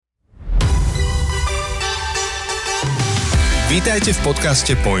Vítajte v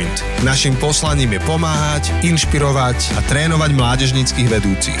podcaste Point. Naším poslaním je pomáhať, inšpirovať a trénovať mládežníckych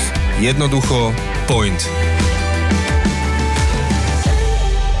vedúcich. Jednoducho Point.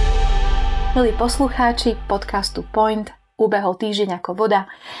 Milí poslucháči podcastu Point, ubehol týždeň ako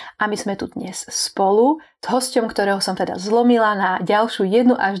voda a my sme tu dnes spolu s hosťom, ktorého som teda zlomila na ďalšiu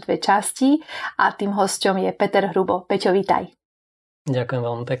 1 až 2 časti a tým hosťom je Peter Hrubo. Peťo, vítaj. Ďakujem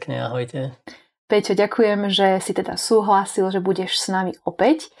veľmi pekne, ahojte. Peťo, ďakujem, že si teda súhlasil, že budeš s nami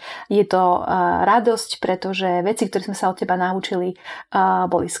opäť. Je to radosť, pretože veci, ktoré sme sa od teba naučili,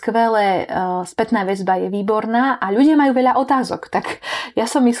 boli skvelé, spätná väzba je výborná a ľudia majú veľa otázok. Tak ja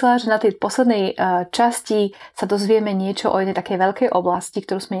som myslela, že na tej poslednej časti sa dozvieme niečo o jednej takej veľkej oblasti,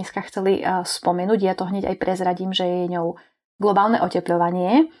 ktorú sme dneska chceli spomenúť. Ja to hneď aj prezradím, že je ňou globálne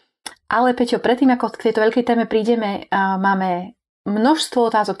otepľovanie. Ale Peťo, predtým ako k tejto veľkej téme prídeme, máme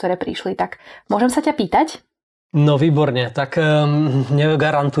množstvo otázok, ktoré prišli, tak môžem sa ťa pýtať? No výborne, tak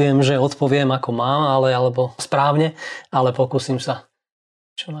negarantujem, že odpoviem ako mám, alebo správne, ale pokúsim sa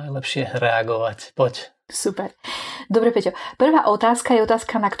čo najlepšie reagovať. Poď. Super. Dobre, Peťo. Prvá otázka je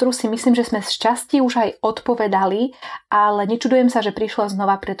otázka, na ktorú si myslím, že sme z časti už aj odpovedali, ale nečudujem sa, že prišla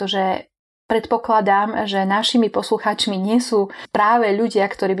znova, pretože predpokladám, že našimi poslucháčmi nie sú práve ľudia,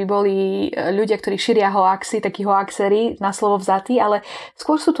 ktorí by boli ľudia, ktorí šíria hoaxy, takí hoaxery na slovo vzatí, ale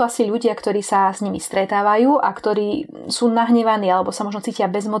skôr sú to asi ľudia, ktorí sa s nimi stretávajú a ktorí sú nahnevaní alebo sa možno cítia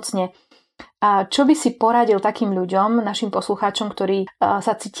bezmocne. A čo by si poradil takým ľuďom, našim poslucháčom, ktorí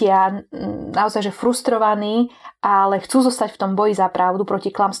sa cítia naozaj že frustrovaní, ale chcú zostať v tom boji za pravdu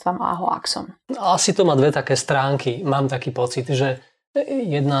proti klamstvám a hoaxom? Asi to má dve také stránky. Mám taký pocit, že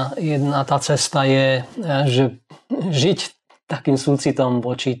Jedna tá cesta je, že žiť takým súcitom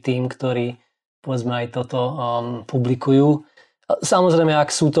voči tým, ktorí povedzme aj toto publikujú. Samozrejme,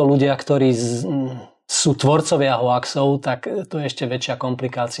 ak sú to ľudia, ktorí sú tvorcovia hoaxov, tak to je ešte väčšia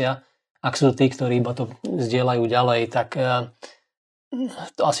komplikácia. Ak sú to tí, ktorí iba to zdieľajú ďalej, tak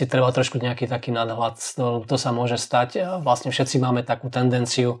to asi treba trošku nejaký taký nadhľad. To sa môže stať. Vlastne všetci máme takú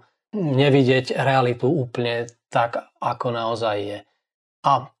tendenciu nevidieť realitu úplne tak, ako naozaj je.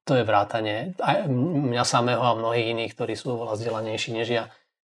 A to je vrátanie aj mňa samého a mnohých iných, ktorí sú oveľa vzdelanejší než ja.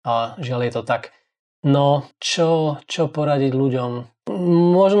 A žiaľ je to tak. No, čo poradiť ľuďom?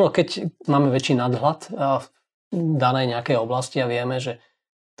 Možno keď máme väčší nadhľad v danej nejakej oblasti a vieme, že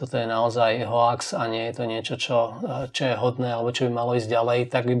toto je naozaj hoax a nie je to niečo, čo je hodné alebo čo by malo ísť ďalej,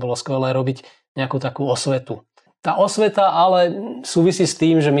 tak by bolo skvelé robiť nejakú takú osvetu. Tá osveta ale súvisí s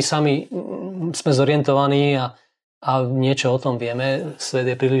tým, že my sami sme zorientovaní a niečo o tom vieme. Svet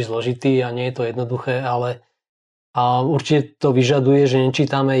je príliš zložitý a nie je to jednoduché, ale a určite to vyžaduje, že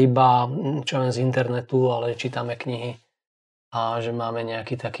nečítame iba z internetu, ale čítame knihy a že máme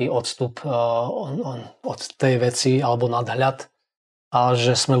nejaký taký odstup od tej veci alebo nadhľad a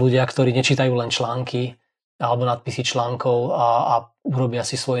že sme ľudia, ktorí nečítajú len články alebo nadpisy článkov a urobia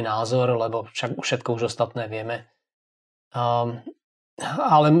si svoj názor, lebo však všetko už ostatné vieme.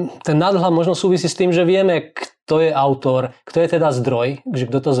 Ale ten nadhľad možno súvisí s tým, že vieme, kto je autor, kto je teda zdroj, že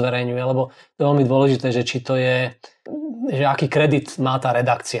kto to zverejňuje, lebo to je veľmi dôležité, že či to je, že aký kredit má tá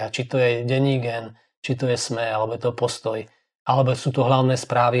redakcia, či to je Denník N, či to je SME, alebo je to Postoj, alebo sú to Hlavné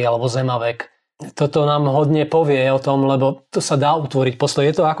správy, alebo Zemavek. Toto nám hodne povie o tom, lebo to sa dá utvoriť postoj.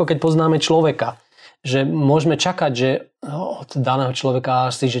 Je to ako keď poznáme človeka, že môžeme čakať, že od daného človeka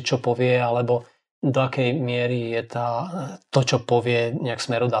si, že čo povie, alebo do akej miery je to, čo povie, nejak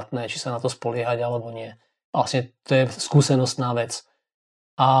smerodatné, či sa na to spoliehať alebo nie. Vlastne to je skúsenostná vec.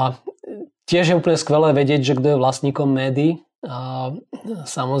 A tiež je úplne skvelé vedieť, že kto je vlastníkom médií. A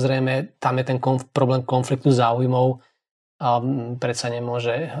samozrejme, tam je ten problém konfliktu záujmov. A predsa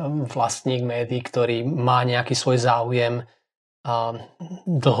nemôže vlastník médií, ktorý má nejaký svoj záujem a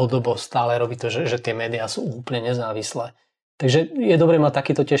dlhodobo stále robí to, že tie médiá sú úplne nezávislé. Takže je dobré mať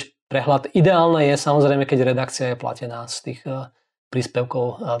takýto tiež prehľad. Ideálne je samozrejme, keď redakcia je platená z tých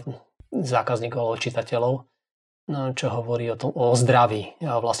príspevkov zákazníkov alebo čitateľov, čo hovorí o zdraví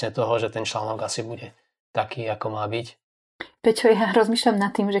a vlastne toho, že ten článok asi bude taký, ako má byť. Peťo, ja rozmýšľam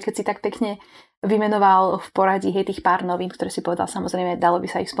nad tým, že keď si tak pekne vymenoval v poradí tých pár novín, ktoré si povedal, samozrejme dalo by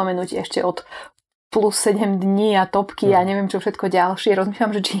sa ich spomenúť ešte od plus 7 dní a topky a neviem čo všetko ďalšie.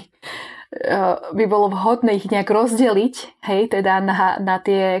 Rozmýšľam, že či by bolo vhodné ich nejak rozdeliť, hej, teda na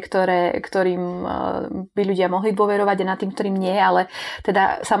tie, ktorým by ľudia mohli dôverovať a na tým, ktorým nie, ale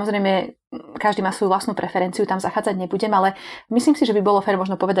teda samozrejme každý má svoju vlastnú preferenciu, tam zachádzať nebudem, ale myslím si, že by bolo fér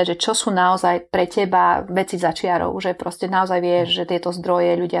možno povedať, že čo sú naozaj pre teba veci za čiarou, že proste naozaj vieš, že tieto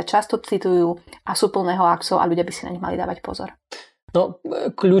zdroje ľudia často citujú a sú plné hoaxov a ľudia by si na nich mali dávať pozor. No,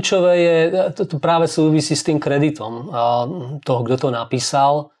 kľúčové je, to práve súvisí s tým kreditom toho, kto to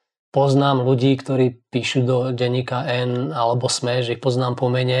napísal. Poznám ľudí, ktorí píšu do denníka N alebo SME, že ich poznám po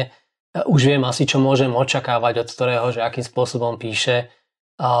mene. Už viem asi, čo môžem očakávať od ktorého, že akým spôsobom píše.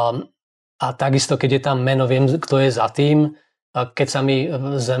 A takisto, keď je tam meno, viem, kto je za tým. Keď sa mi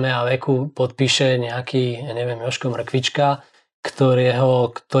v Zeme a veku podpíše nejaký, neviem, Jožko Mrkvička,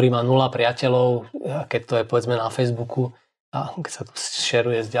 ktorý má 0 priateľov, keď to je povedzme na Facebooku, a keď sa to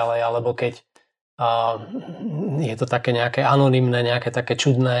šeruje zďalej, alebo keď je to také nejaké anonymné, nejaké také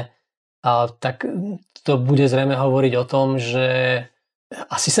čudné, tak to bude zrejme hovoriť o tom, že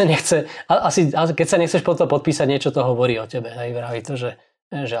asi sa nechce, keď sa nechceš potom podpísať, niečo to hovorí o tebe. Hej, vraví to,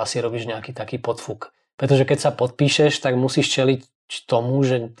 že asi robíš nejaký taký podfúk. Pretože keď sa podpíšeš, tak musíš čeliť tomu,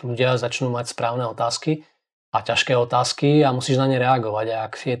 že ľudia začnú mať správne otázky a ťažké otázky a musíš na ne reagovať. A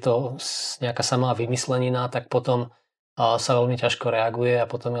ak je to nejaká samá vymyslenina, tak potom sa veľmi ťažko reaguje a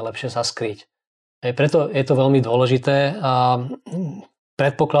potom je lepšie sa skryť. Preto je to veľmi dôležité a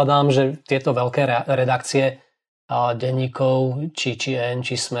predpokladám, že tieto veľké redakcie denníkov, či N,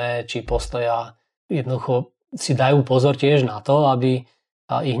 či SME, či Postoja jednoducho si dajú pozor tiež na to, aby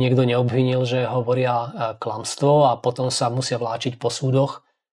ich niekto neobvinil, že hovoria klamstvo a potom sa musia vláčiť po súdoch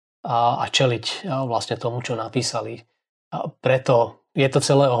a čeliť vlastne tomu, čo napísali. A preto je to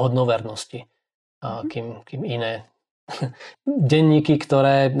celé o hodnovernosti, kým iné denníky,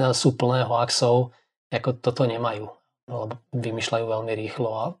 ktoré sú plné hoaxov, ako toto nemajú. Lebo vymýšľajú veľmi rýchlo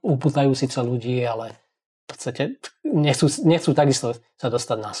a upútajú síce ľudí, ale v podstate nechcú takisto sa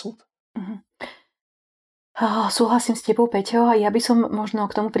dostať na súd. Súhlasím s tebou, Peťo. Ja by som možno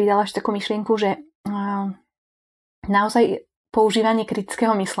k tomu pridala ešte takú myšlienku, že naozaj používanie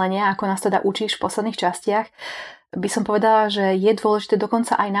kritického myslenia, ako nás teda učíš v posledných častiach, by som povedala, že je dôležité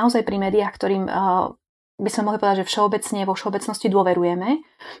dokonca aj naozaj pri médiách, ktorým by sme mohli povedať, že vo všeobecnosti dôverujeme.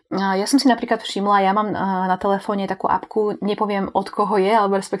 Ja som si napríklad všimla, ja mám na telefóne takú apku, nepoviem od koho je,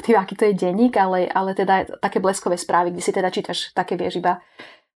 alebo respektíve aký to je denník, ale teda také bleskové správy, kde si teda čítaš také, vieš, iba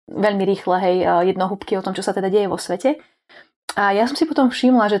veľmi rýchle, hej, jednohúbky o tom, čo sa teda deje vo svete. A ja som si potom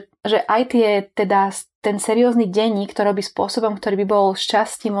všimla, že aj ten seriózny denník to robí spôsobom, ktorý by bol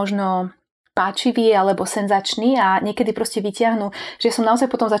šťastí možno páčivý alebo senzačný a niekedy proste vyťahnú, že som naozaj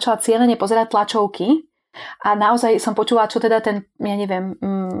potom začala cieľene pozerať tlačovky a naozaj som počula, čo teda ten,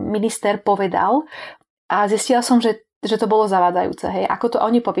 minister povedal a zistila som, že to bolo zavádzajúce. Hej. Ako to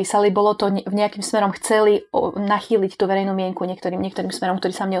oni popísali, bolo to v nejakým smerom chceli nachýliť tú verejnú mienku niektorým smerom,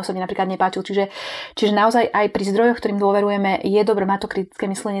 ktorý sa mne osobne napríklad nepáčil. Čiže naozaj aj pri zdrojoch, ktorým dôverujeme, je dobré mať to kritické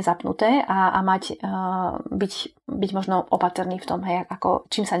myslenie zapnuté a byť možno opatrný v tom, hej, ako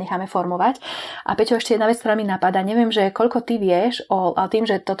čím sa necháme formovať. A Peťo, ešte jedna vec, ktorá mi napadá. Neviem, že koľko ty vieš o tým,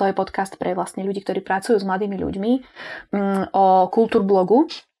 že toto je podcast pre vlastne ľudí, ktorí pracujú s mladými ľuďmi, o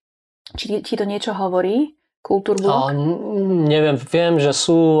kultúrblogu. Či to niečo hovorí? Kultúrblog? Neviem, viem, že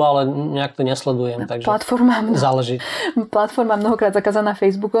sú, ale nejak to nesledujem, takže záleží. Platforma mnohokrát zakázaná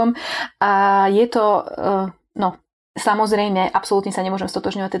Facebookom a je to, samozrejme, absolútne sa nemôžem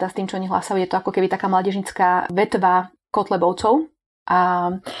stotožňovať teda s tým, čo oni hlásajú, je to ako keby taká mládežnická vetva Kotlebovcov.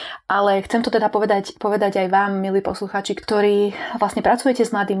 Ale chcem to teda povedať aj vám, milí poslucháči, ktorí vlastne pracujete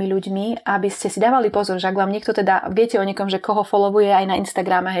s mladými ľuďmi, aby ste si dávali pozor, že ak vám niekto teda, viete o niekom, že koho followuje aj na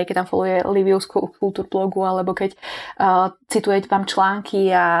Instagrame, hej, keď tam followuje Liviusku kultúrblogu, alebo keď cituje vám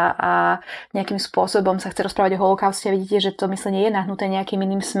články a nejakým spôsobom sa chce rozprávať o holokauste, vidíte, že to myslenie je nahnuté nejakým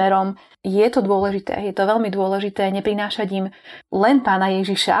iným smerom. Je to dôležité, je to veľmi dôležité neprinášať im len Pána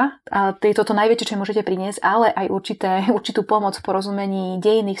Ježiša, a to je toto najväčšie, čo môžete priniesť, ale aj určitú pomoc v porozumení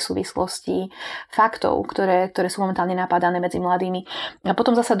dejinných súvislostí, faktov, ktoré sú momentálne napádané medzi mladými. A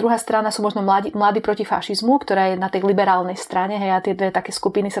potom zasa druhá strana sú možno mladí proti fašizmu, ktorá je na tej liberálnej strane, hej, a tie dve také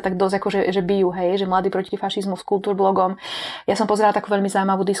skupiny sa tak dosť akože že bijú, hej, že mladí proti fašizmu s kultúrblogom. Ja som pozerala takú veľmi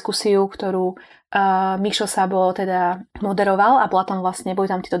zaujímavú diskusiu, ktorú Mišo Sabo teda moderoval a boli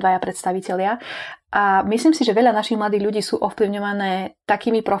tam títo dvaja predstavitelia. A myslím si, že veľa našich mladých ľudí sú ovplyvňované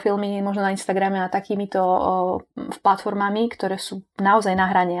takými profilmi, možno na Instagrame a takýmito platformami, ktoré sú naozaj na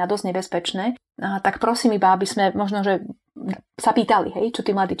hrane a dosť nebezpečné. Tak prosím iba, aby sme možno, že sa pýtali, hej, čo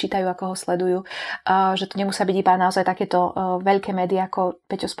tí mladí čítajú, ako ho sledujú, že to nemusia byť iba naozaj takéto veľké médiá, ako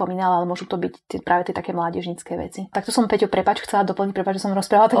Peťo spomínal, ale môžu to byť práve tie také mládežnícke veci. Tak to som, Peťo, chcela doplniť, že som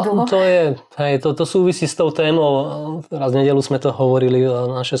rozprávala tak dlho. To súvisí s tou témou. Raz v nedeľu sme to hovorili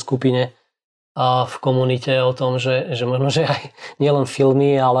v našej skupine a v komunite o tom, že možno, že aj nielen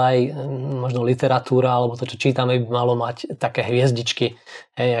filmy, ale aj možno literatúra, alebo to, čo čítame, by malo mať také hviezdičky.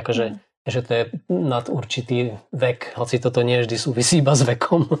 Hej, akože že to je nad určitý vek, hoci toto nie vždy súvisí iba s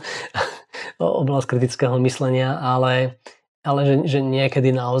vekom, oblasť kritického myslenia, ale že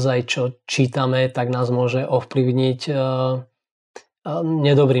niekedy naozaj, čo čítame, tak nás môže ovplyvniť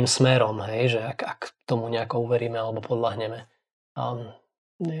nedobrým smerom, hej, že ak tomu nejako uveríme alebo podľahneme.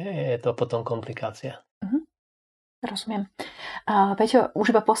 Je to potom komplikácia. Rozumiem. Peťo,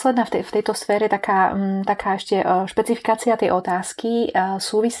 už iba posledná v tejto sfére taká ešte špecifikácia tej otázky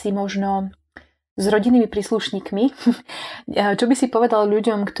súvisí možno s rodinnými príslušníkmi. Čo by si povedal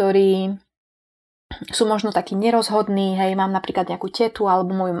ľuďom, ktorí sú možno takí nerozhodní, hej, mám napríklad nejakú tetu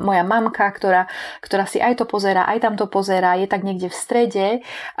alebo moja mamka, ktorá si aj to pozerá, aj tam to pozerá, je tak niekde v strede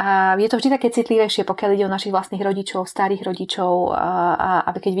a je to vždy také citlivejšie, pokiaľ ide o našich vlastných rodičov, starých rodičov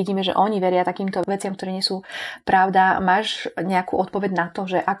a keď vidíme, že oni veria takýmto veciam, ktoré nie sú pravda. Máš nejakú odpoveď na to,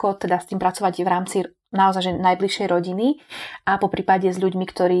 že ako teda s tým pracovať v rámci naozaj že najbližšej rodiny a po prípade s ľuďmi,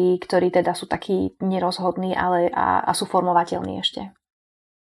 ktorí teda sú takí nerozhodní, ale a sú formovateľní ešte?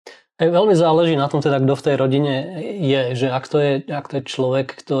 Veľmi záleží na tom, teda, kto v tej rodine je. Že ak to je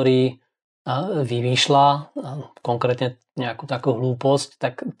človek, ktorý vymýšľa konkrétne nejakú takú hlúposť,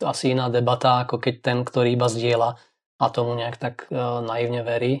 tak asi iná debata, ako keď ten, ktorý iba zdieľa a tomu nejak tak naivne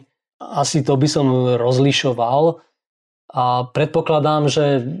verí. Asi to by som rozlišoval a predpokladám,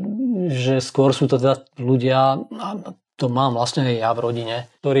 že skôr sú to teda ľudia, a to mám vlastne aj ja v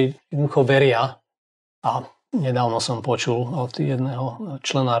rodine, ktorí jednoducho veria a nedávno som počul od jedného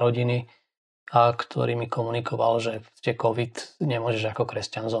člena rodiny, ktorý mi komunikoval, že v COVID nemôžeš ako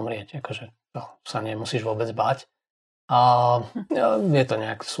kresťan zomrieť. Akože sa nemusíš vôbec báť. A je to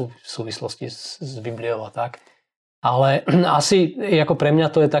nejak v súvislosti s Bibliou a tak. Ale asi ako pre mňa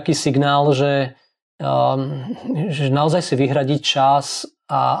to je taký signál, že naozaj si vyhradiť čas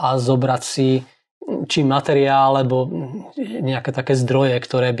a zobrať si či materiál, alebo nejaké také zdroje,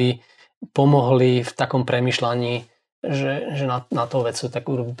 ktoré by pomohli v takom premýšľaní, že na to vec tak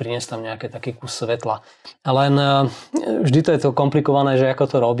priniesť tam nejaký taký kus svetla. Len vždy to je to komplikované, že ako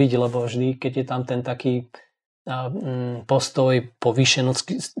to robiť, lebo vždy, keď je tam ten taký postoj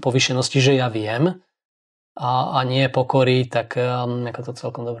povýšenosti, že ja viem a nie pokory, tak ako to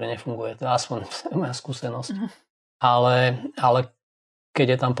celkom dobre nefunguje. To je aspoň moja skúsenosť. Ale keď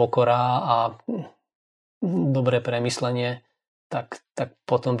je tam pokora a dobré premyslenie, tak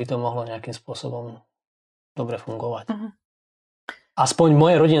potom by to mohlo nejakým spôsobom dobre fungovať. Aspoň v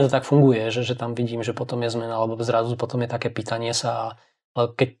mojej rodine to tak funguje, že tam vidím, že potom je zmena, alebo zrazu potom je také pýtanie sa,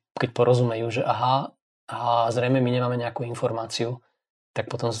 ale keď porozumejú, že aha, zrejme my nemáme nejakú informáciu, tak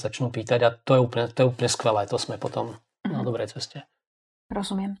potom sa začnú pýtať a to je úplne skvelé, to sme potom na dobrej ceste.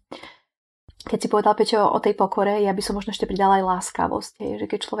 Rozumiem. Keď si povedal, Peťo, o tej pokore, ja by som možno ešte pridala aj láskavosť, že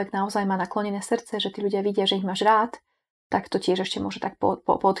keď človek naozaj má naklonené srdce, že tí ľudia vidia, že ich máš rád, tak to tiež ešte môže tak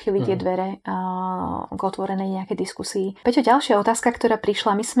podchyliť tie dvere k otvorenej nejakej diskusii. Peťo, ďalšia otázka, ktorá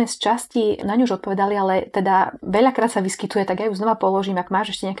prišla, my sme z časti na ňu už odpovedali, ale teda veľakrát sa vyskytuje, tak ja ju znova položím, ak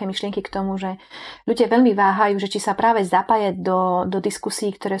máš ešte nejaké myšlienky k tomu, že ľudia veľmi váhajú, že či sa práve zapájať do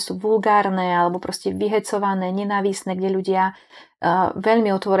diskusí, ktoré sú vulgárne alebo proste vyhecované, nenávistné, kde ľudia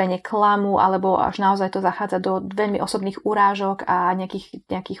veľmi otvorene klamú alebo až naozaj to zachádza do veľmi osobných urážok a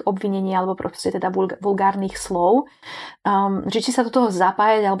nejakých obvinení alebo proste teda vulgárnych slov. Že či sa do toho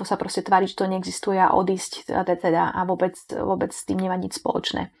zapájať alebo sa proste tváriť, že to neexistuje a odísť teda a vôbec s tým nemať nič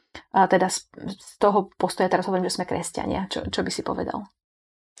spoločné. Teda z toho postoja teraz hovorím, že sme kresťania. Čo by si povedal?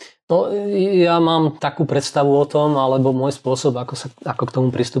 No, ja mám takú predstavu o tom, alebo môj spôsob, ako k tomu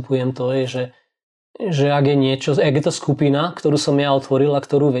pristupujem, to je, že ak je niečo, ak je to skupina, ktorú som ja otvoril a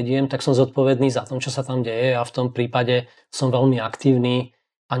ktorú vediem, tak som zodpovedný za tom, čo sa tam deje a v tom prípade som veľmi aktívny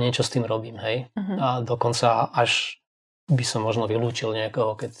a niečo s tým robím, hej. A dokonca až by som možno vylúčil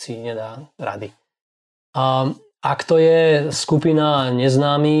niekoho, keď si nedá rady. A ak to je skupina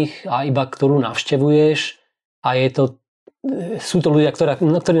neznámych a iba ktorú navštevuješ a sú to ľudia,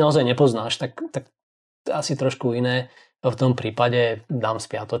 ktorí naozaj nepoznáš, tak asi trošku iné. V tom prípade dám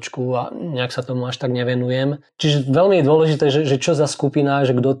spiatočku a nejak sa tomu až tak nevenujem. Čiže veľmi je dôležité, že čo za skupina,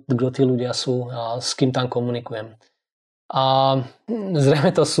 že kto tí ľudia sú a s kým tam komunikujem. A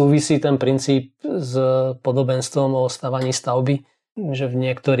zrejme to súvisí ten princíp s podobenstvom o stavaní stavby, že v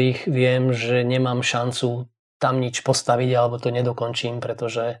niektorých viem, že nemám šancu tam nič postaviť alebo to nedokončím,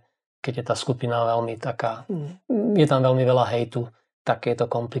 pretože keď je tá skupina veľmi taká, je tam veľmi veľa hejtu, tak je to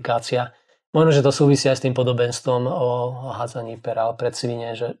komplikácia. Možno, že to súvisí aj s tým podobenstvom o hádzaní pera pred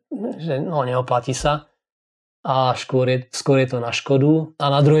svine, že neoplatí sa a skôr je to na škodu.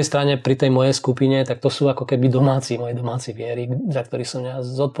 A na druhej strane pri tej mojej skupine, tak to sú ako keby moje domáci viery, za ktorých som ja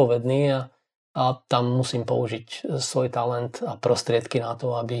zodpovedný a tam musím použiť svoj talent a prostriedky na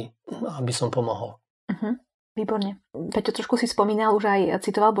to, aby som pomohol. Výborne. Peťo, trošku si spomínal, už aj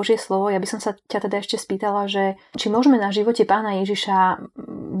citoval Božie slovo. Ja by som sa ťa teda ešte spýtala, že či môžeme na živote Pána Ježiša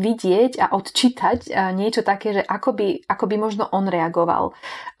vidieť a odčítať niečo také, že ako by možno on reagoval.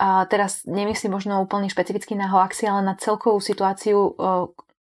 A teraz nemyslím možno úplne špecificky na hoaxy, ale na celkovú situáciu,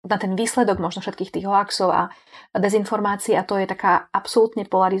 na ten výsledok možno všetkých tých hoaxov a dezinformácií, a to je taká absolútne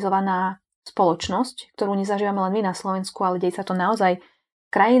polarizovaná spoločnosť, ktorú nezažívame len my na Slovensku, ale deje sa to naozaj v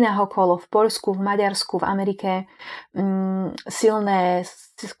krajinách okolo, v Poľsku, v Maďarsku, v Amerike, silné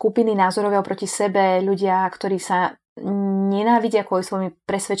skupiny názorové oproti sebe, ľudia, ktorí sa nenávidia kvôli svojmu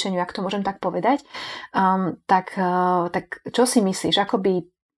presvedčeniu, ak to môžem tak povedať. Tak čo si myslíš?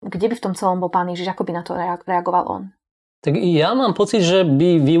 Kde by v tom celom bol Pán Ježiš? Ako by na to reagoval on? Tak ja mám pocit, že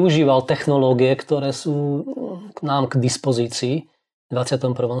by využíval technológie, ktoré sú k nám k dispozícii v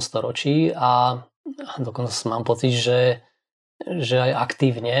 21. storočí, a dokonca mám pocit, že aj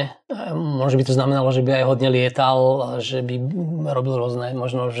aktívne. Možno by to znamenalo, že by aj hodne lietal, že by robil rôzne,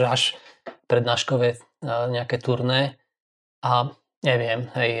 možno že až prednáškové nejaké turné. A neviem,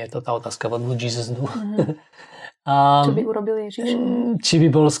 je to tá otázka, what would Jesus do? Čo by urobil Ježiš? Či by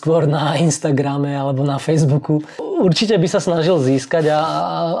bol skôr na Instagrame alebo na Facebooku. Určite by sa snažil získať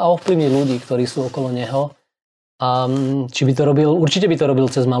a ovplyvniť ľudí, ktorí sú okolo neho. Či by to robil, určite by to robil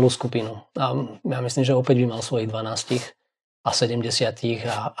cez malú skupinu. A ja myslím, že opäť by mal svojich 12 a 70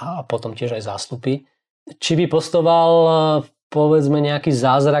 a potom tiež aj zástupy. Či by postoval povedzme nejaký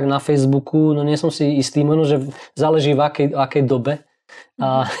zázrak na Facebooku, no nie som si istý, možno, že záleží v akej dobe.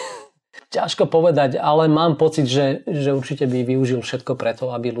 Ťažko povedať, ale mám pocit, že určite by využil všetko preto,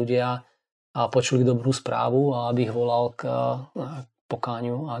 aby ľudia počuli dobrú správu a aby ich volal k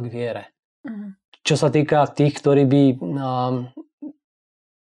pokániu a k viere. Čo sa týka tých, ktorí by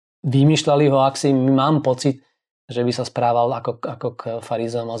vymýšľali hoaxy, mám pocit, že by sa správal ako k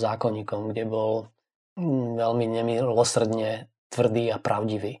farizejom a zákonníkom, kde bol veľmi nemilosrdne tvrdý a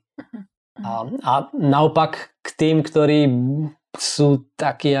pravdivý. A naopak k tým, ktorí sú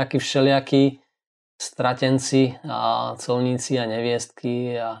takí, akí všelijakí stratenci a colníci a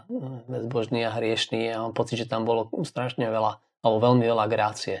neviestky a bezbožní a hriešní. A mám pocit, že tam bolo strašne veľa, alebo veľmi veľa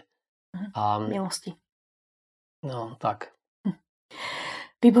grácie. Milosti. No, tak.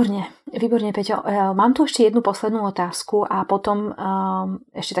 Výborne, Peťo. Mám tu ešte jednu poslednú otázku a potom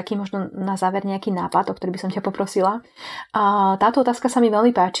ešte taký možno na záver nejaký nápad, o ktorý by som ťa poprosila. Táto otázka sa mi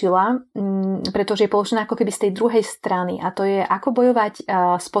veľmi páčila, pretože je položená ako keby z tej druhej strany, a to je ako bojovať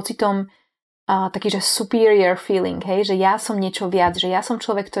s pocitom taký, že superior feeling, hej, že ja som niečo viac, že ja som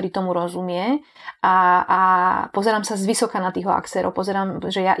človek, ktorý tomu rozumie a pozerám sa zvysoka na tých hoaxerov, pozerám,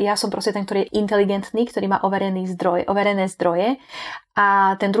 že ja som proste ten, ktorý je inteligentný, ktorý má overené zdroje,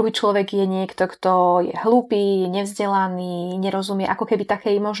 a ten druhý človek je niekto, kto je hlúpy, nevzdelaný, nerozumie, ako keby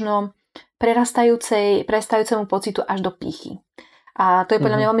takej možno prerastajúcemu pocitu až do pýchy. A to je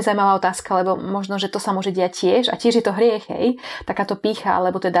podľa mňa veľmi zaujímavá otázka, lebo možno, že to sa môže diať tiež, a tiež je to hriech, hej, takáto pýcha,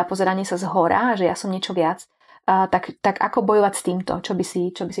 alebo teda pozeranie sa zhora, že ja som niečo viac. Tak ako bojovať s týmto? Čo by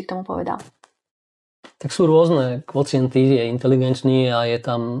si k tomu povedal? Tak sú rôzne kvocienty, je inteligentný a je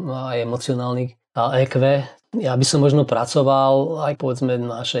tam aj emocionálny EQ. Ja by som možno pracoval aj povedzme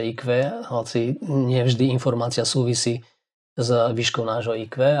naše IQ, hoci nevždy informácia súvisí s výškou nášho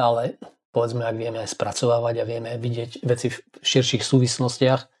IQ, ale povedzme, ak vieme aj spracovávať a vieme vidieť veci v širších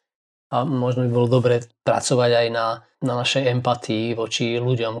súvislostiach, a možno by bolo dobre pracovať aj na našej empatii voči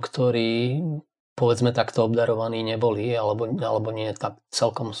ľuďom, ktorí povedzme takto obdarovaní neboli, alebo nie tak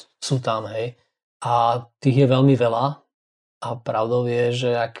celkom sú tam, hej. A tých je veľmi veľa a pravdou je,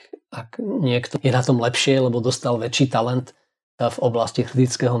 že ak niekto je na tom lepšie, lebo dostal väčší talent v oblasti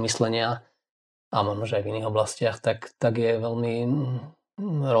kritického myslenia a možno aj v iných oblastiach, tak je veľmi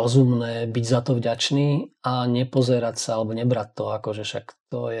rozumné byť za to vďačný a nepozerať sa alebo nebrať to, akože však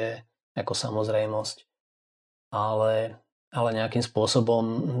to je ako samozrejmosť. Ale nejakým spôsobom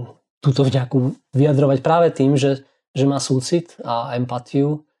túto vďaku vyjadrovať práve tým, že má súcit a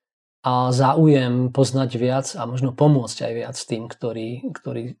empatiu a záujem poznať viac a možno pomôcť aj viac tým, ktorí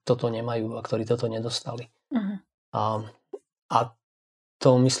toto nemajú a ktorí toto nedostali. A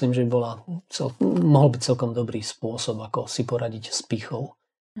to myslím, že mohol byť celkom dobrý spôsob, ako si poradiť s pýchou,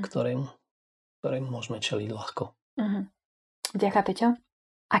 ktorým môžeme čeliť ľahko. Ďakujem, Peťo.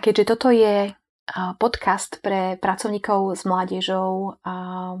 A keďže toto je podcast pre pracovníkov s mládežou a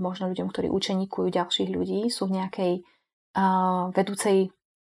možno ľuďom, ktorí učeníkujú ďalších ľudí, sú v nejakej vedúcej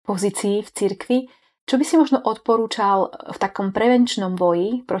pozícii v cirkvi, čo by si možno odporúčal v takom prevenčnom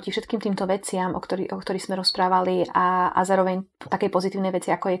boji proti všetkým týmto veciam, o ktorých sme rozprávali, a zároveň takej pozitívnej veci,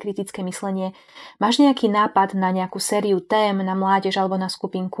 ako je kritické myslenie? Máš nejaký nápad na nejakú sériu tém, na mládež alebo na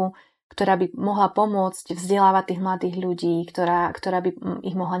skupinku, ktorá by mohla pomôcť vzdelávať tých mladých ľudí, ktorá by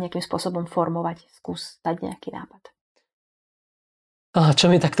ich mohla nejakým spôsobom formovať? Skús dať nejaký nápad.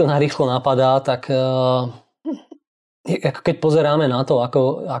 Čo mi takto narýchlo napadá, tak keď pozeráme na to,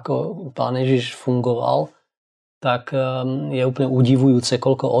 ako Pán Ježiš fungoval, tak je úplne udivujúce,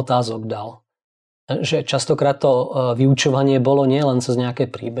 koľko otázok dal. Že častokrát to vyučovanie bolo nielen cez nejaké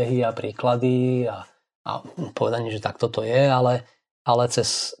príbehy a príklady a povedanie, že takto to je, ale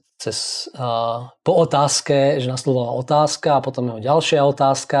cez po otázke, že nasledovala otázka a potom jeho ďalšia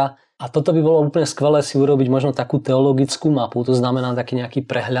otázka. A toto by bolo úplne skvelé si urobiť možno takú teologickú mapu, to znamená taký nejaký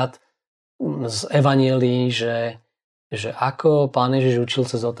prehľad z evanjelií, že ako Pán Ježiš učil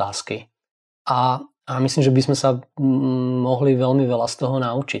cez otázky. A myslím, že by sme sa mohli veľmi veľa z toho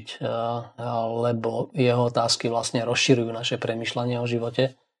naučiť, lebo jeho otázky vlastne rozširujú naše premýšľanie o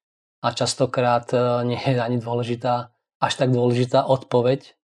živote a častokrát nie je ani až tak dôležitá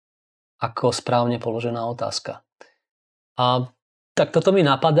odpoveď, ako správne položená otázka. A tak toto mi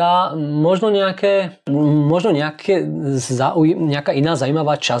napadá. Možno nejaká iná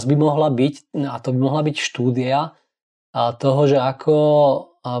zaujímavá časť by mohla byť, a to by mohla byť štúdia toho, že ako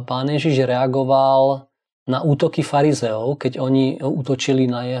Pán Ježiš reagoval na útoky farizeov, keď oni útočili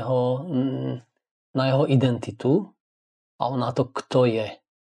na jeho identitu a na to, kto je.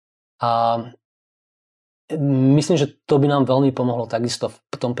 A myslím, že to by nám veľmi pomohlo takisto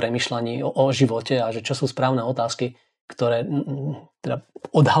v tom premýšľaní o živote a že čo sú správne otázky, ktoré teda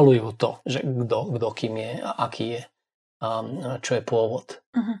odhalujú to, že kto kým je a aký je a čo je pôvod.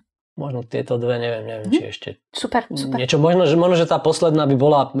 Uh-huh. Možno tieto dve, neviem či ešte super. Niečo. Možno, že tá posledná by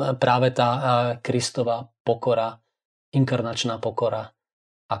bola práve tá Kristova pokora, inkarnačná pokora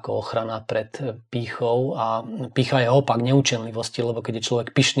ako ochrana pred pýchou a pýcha je opak neučenlivosti, lebo keď je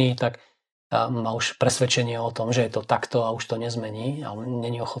človek pyšný, tak má už presvedčenie o tom, že je to takto a už to nezmení, ale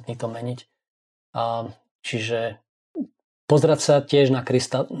není ochotný to meniť. Čiže pozerať sa tiež na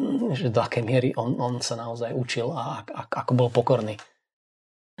Krista, že do akej miery on sa naozaj učil a ako bol pokorný.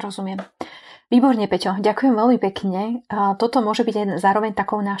 Rozumiem. Výborne, Peťo, ďakujem veľmi pekne. Toto môže byť zároveň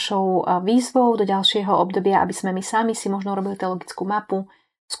takou našou výzvou do ďalšieho obdobia, aby sme my sami si možno robili teologickú mapu,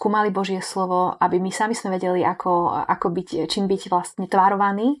 skúmali Božie slovo, aby my sami sme vedeli, čím byť vlastne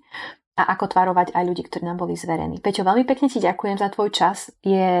tvárovaní a ako tvarovať aj ľudí, ktorí nám boli zverení. Peťo, veľmi pekne ti ďakujem za tvoj čas.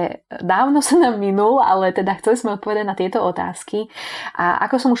 Dávno sa nám minul, ale teda chceli sme odpovedať na tieto otázky. A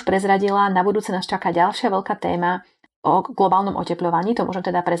ako som už prezradila, na budúce nás čaká ďalšia veľká téma o globálnom otepľovaní. To môžem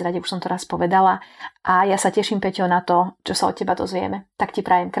teda prezradiť, už som to raz povedala. A ja sa teším, Peťo, na to, čo sa od teba dozvieme. Tak ti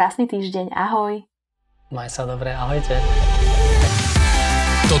prajem krásny týždeň. Ahoj. Maj sa dobre, ahojte.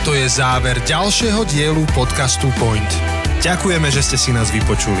 Toto je záver ďalšieho dielu podcastu Point. Ďakujeme, že ste si nás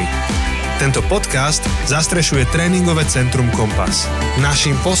vypočuli. Tento podcast zastrešuje tréningové centrum Kompas.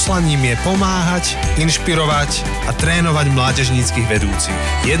 Naším poslaním je pomáhať, inšpirovať a trénovať mládežníckych vedúcich.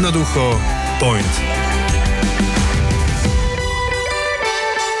 Jednoducho Point.